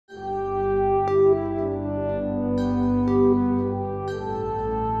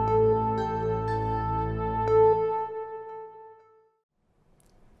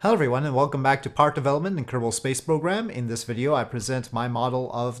Hello everyone and welcome back to Part Development in Kerbal Space Program. In this video I present my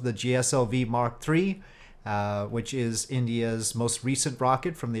model of the GSLV Mark III, which is India's most recent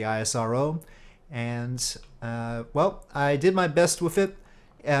rocket from the ISRO. And well, I did my best with it.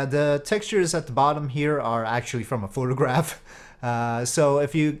 The textures at the bottom here are actually from a photograph. So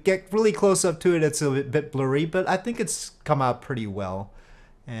if you get really close up to it, it's a bit blurry, but I think it's come out pretty well.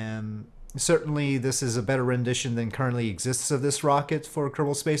 And certainly this is a better rendition than currently exists of this rocket for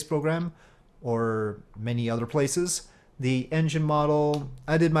Kerbal Space Program or many other places. The engine model,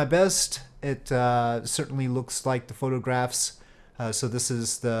 I did my best. It certainly looks like the photographs. So this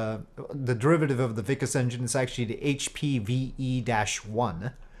is the derivative of the Vickers engine. It's actually the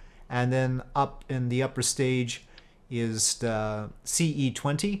HPVE-1. And then up in the upper stage is the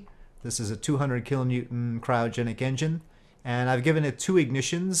CE-20. This is a 200 kilonewton cryogenic engine. And I've given it 2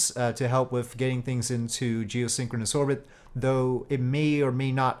 ignitions to help with getting things into geosynchronous orbit, though it may or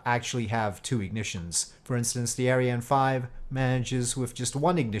may not actually have 2 ignitions. For instance, the Ariane 5 manages with just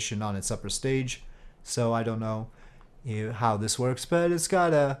 1 ignition on its upper stage, so I don't know how this works, but it's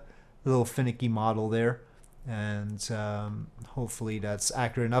got a little finicky model there, and hopefully that's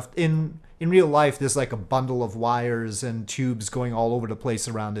accurate enough. In real life, there's like a bundle of wires and tubes going all over the place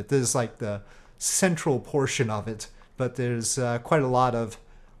around it. This is like the central portion of it. But there's quite a lot of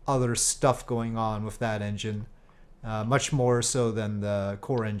other stuff going on with that engine, much more so than the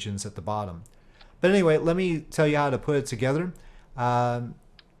core engines at the bottom. But anyway, let me tell you how to put it together.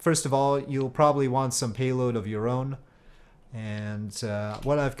 First of all, you'll probably want some payload of your own. And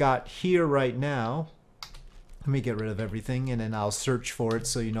what I've got here right now, let me get rid of everything and then I'll search for it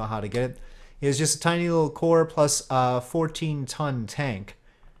so you know how to get it, is just a tiny little core plus a 14-ton tank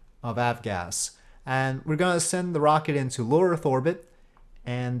of avgas. And we're going to send the rocket into low Earth orbit,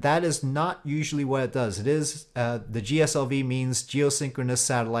 and that is not usually what it does. It is, the GSLV means Geosynchronous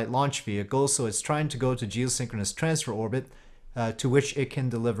Satellite Launch Vehicle, so it's trying to go to geosynchronous transfer orbit, to which it can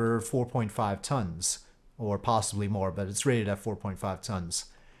deliver 4.5 tons, or possibly more, but it's rated at 4.5 tons.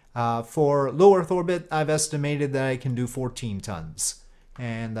 For low Earth orbit, I've estimated that I can do 14 tons,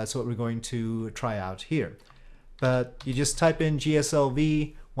 and that's what we're going to try out here. But you just type in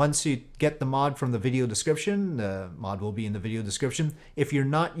GSLV. Once you get the mod from the video description, the mod will be in the video description. If you're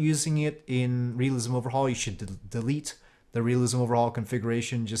not using it in Realism Overhaul, you should delete the Realism Overhaul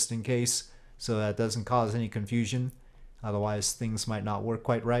configuration just in case, so that doesn't cause any confusion. Otherwise, things might not work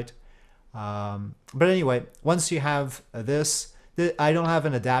quite right. But anyway, once you have this, I don't have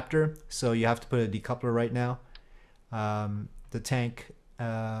an adapter, so you have to put a decoupler right now. The tank,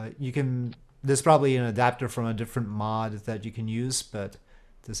 there's probably an adapter from a different mod that you can use, but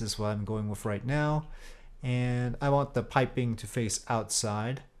this is what I'm going with right now. And I want the piping to face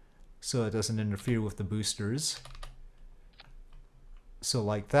outside so it doesn't interfere with the boosters. So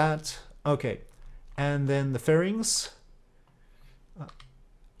like that. Okay. And then the fairings.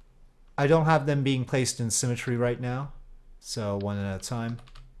 I don't have them being placed in symmetry right now, so one at a time.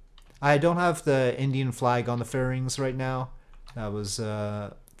 I don't have the Indian flag on the fairings right now. That was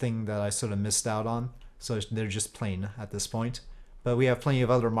a thing that I sort of missed out on. So they're just plain at this point. But we have plenty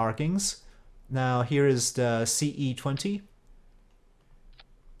of other markings. Now here is the CE-20.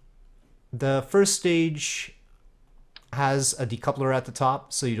 The first stage has a decoupler at the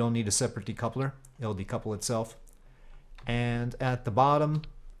top, so you don't need a separate decoupler. It'll decouple itself. And at the bottom,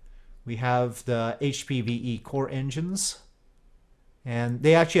 we have the HPVE core engines. And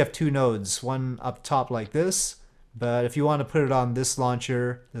they actually have 2 nodes, one up top like this, but if you want to put it on this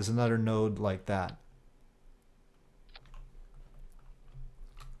launcher, there's another node like that.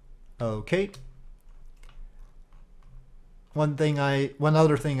 Okay. One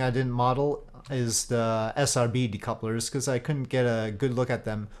other thing I didn't model is the SRB decouplers because I couldn't get a good look at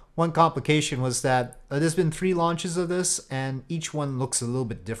them. One complication was that there's been 3 launches of this and each one looks a little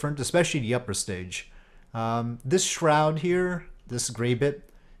bit different, especially the upper stage. This shroud here, this gray bit,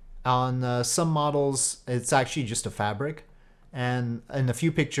 on some models it's actually just a fabric, and in a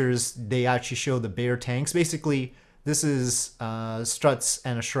few pictures they actually show the bare tanks. Basically, this is struts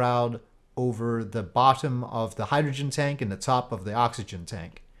and a shroud over the bottom of the hydrogen tank and the top of the oxygen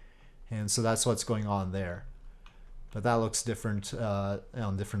tank. And so that's what's going on there. But that looks different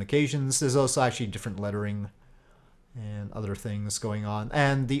on different occasions. There's also actually different lettering and other things going on.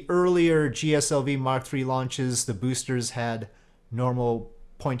 And the earlier GSLV Mark III launches, the boosters had normal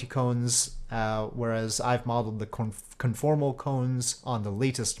pointy cones, whereas I've modeled the conformal cones on the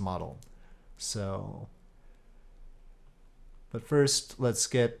latest model. So... But first, let's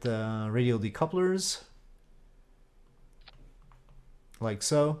get the radial decouplers, like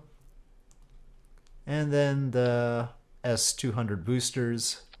so. And then the S200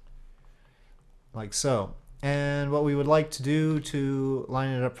 boosters. like so. And what we would like to do to line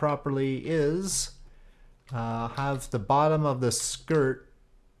it up properly is have the bottom of the skirt,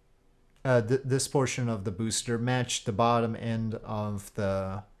 this portion of the booster, match the bottom end of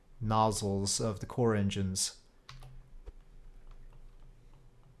the nozzles of the core engines.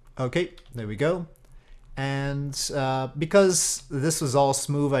 Okay, there we go. And because this was all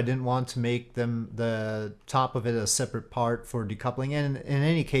smooth, I didn't want to make the top of it a separate part for decoupling. And in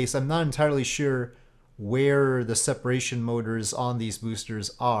any case, I'm not entirely sure where the separation motors on these boosters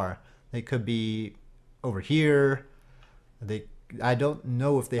are. They could be over here. I don't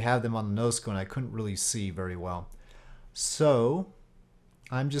know if they have them on the nose cone. I couldn't really see very well. So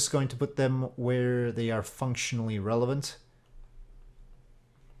I'm just going to put them where they are functionally relevant.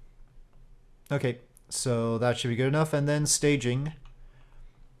 Okay, so that should be good enough. And then staging.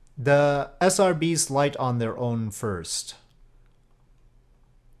 The SRBs light on their own first.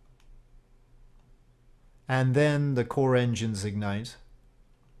 And then the core engines ignite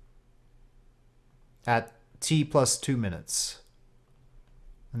at T plus 2 minutes.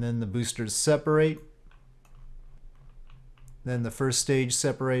 And then the boosters separate. Then the first stage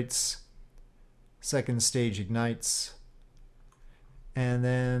separates. Second stage ignites. And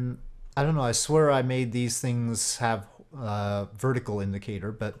then, I don't know, I swear I made these things have a vertical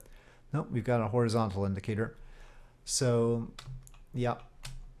indicator, but nope, we've got a horizontal indicator. So, yeah.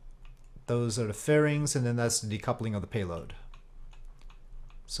 Those are the fairings, and then that's the decoupling of the payload.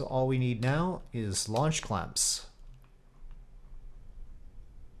 So all we need now is launch clamps.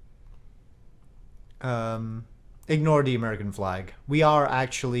 Ignore the American flag. We are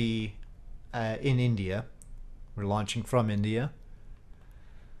actually in India. We're launching from India.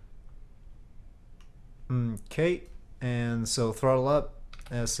 Okay, and so throttle up.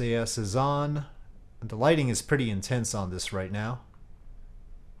 SAS is on. The lighting is pretty intense on this right now.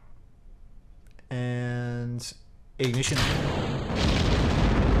 And ignition.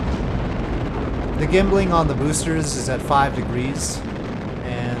 The gimbling on the boosters is at 5 degrees,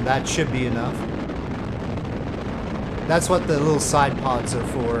 and that should be enough. That's what the little side pods are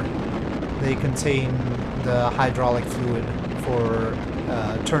for. They contain the hydraulic fluid for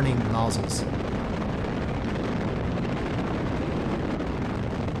turning the nozzles.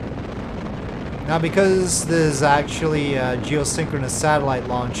 Now, because this is actually a geosynchronous satellite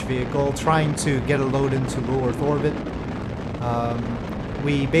launch vehicle trying to get a load into low Earth orbit,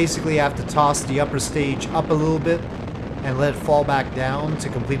 we basically have to toss the upper stage up a little bit and let it fall back down to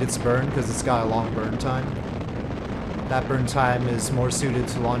complete its burn, because it's got a long burn time. That burn time is more suited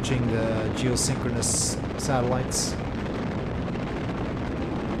to launching the geosynchronous satellites.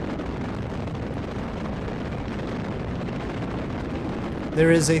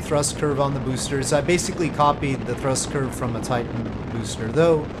 There is a thrust curve on the boosters. I basically copied the thrust curve from a Titan booster,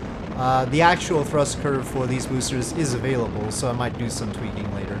 though the actual thrust curve for these boosters is available, so I might do some tweaking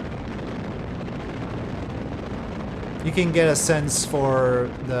later. You can get a sense for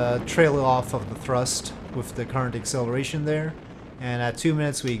the trail off of the thrust with the current acceleration there, and at 2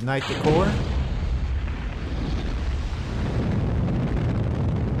 minutes we ignite the core.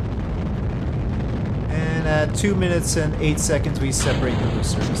 And at 2 minutes and 8 seconds we separate the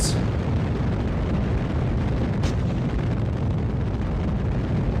boosters.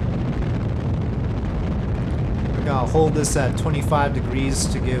 We're gonna hold this at 25 degrees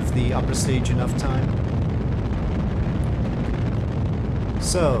to give the upper stage enough time.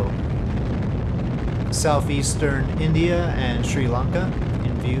 So, southeastern India and Sri Lanka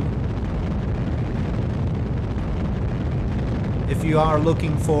in view. If you are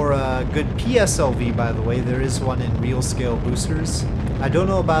looking for a good PSLV, by the way, there is one in real scale boosters. I don't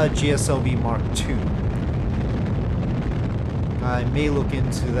know about GSLV Mk II. I may look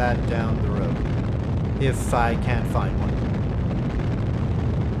into that down the road, if I can't find one.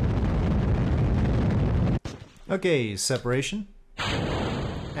 Okay, separation.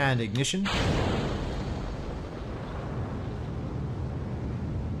 And ignition.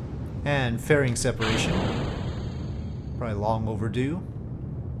 And fairing separation. Probably long overdue.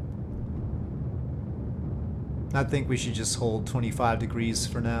 I think we should just hold 25 degrees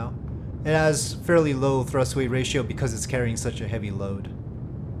for now. It has fairly low thrust weight ratio because it's carrying such a heavy load.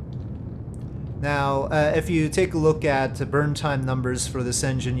 Now, if you take a look at the burn time numbers for this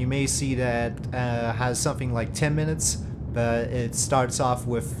engine, you may see that has something like 10 minutes, but it starts off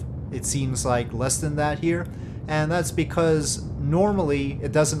with, it seems like, less than that here. And that's because normally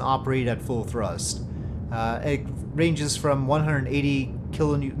it doesn't operate at full thrust. It ranges from 180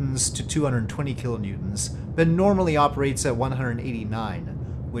 kilonewtons to 220 kilonewtons, but normally operates at 189,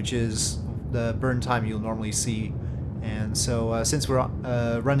 which is the burn time you'll normally see And so since we're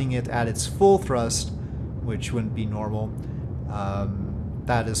running it at its full thrust, which wouldn't be normal,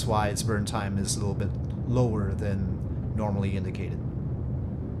 that is why its burn time is a little bit lower than normally indicated.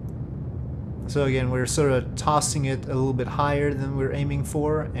 So again, we're sort of tossing it a little bit higher than we're aiming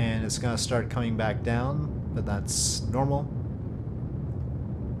for, and it's going to start coming back down, but that's normal.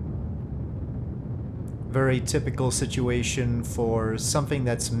 Very typical situation for something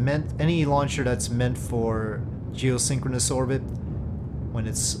that's meant, any launcher that's meant for geosynchronous orbit. When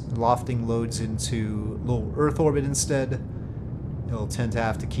it's lofting loads into low Earth orbit instead, it'll tend to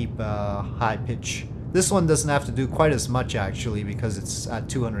have to keep a high pitch. This one doesn't have to do quite as much actually because it's at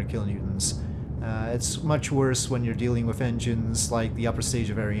 200 kilonewtons. It's much worse when you're dealing with engines like the upper stage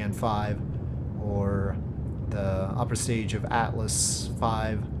of Ariane 5 or the upper stage of Atlas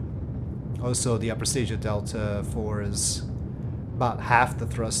 5. Also, the upper stage of Delta 4 is about half the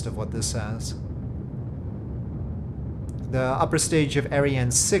thrust of what this has. The upper stage of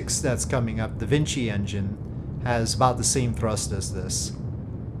Ariane 6 that's coming up, the Vinci engine, has about the same thrust as this.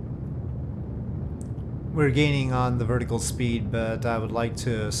 We're gaining on the vertical speed, but I would like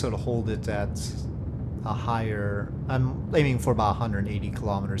to sort of hold it at a higher... I'm aiming for about 180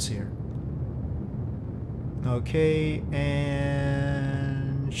 kilometers here. Okay,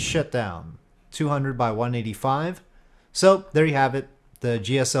 and shut down. 200 by 185. So, there you have it. The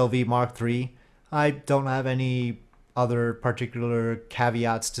GSLV Mark III. I don't have any other particular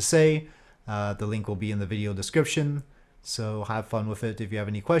caveats to say. The link will be in the video description. So, have fun with it. If you have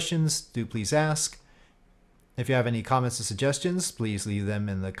any questions, do please ask. If you have any comments or suggestions, please leave them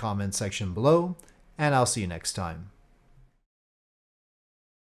in the comment section below, and I'll see you next time.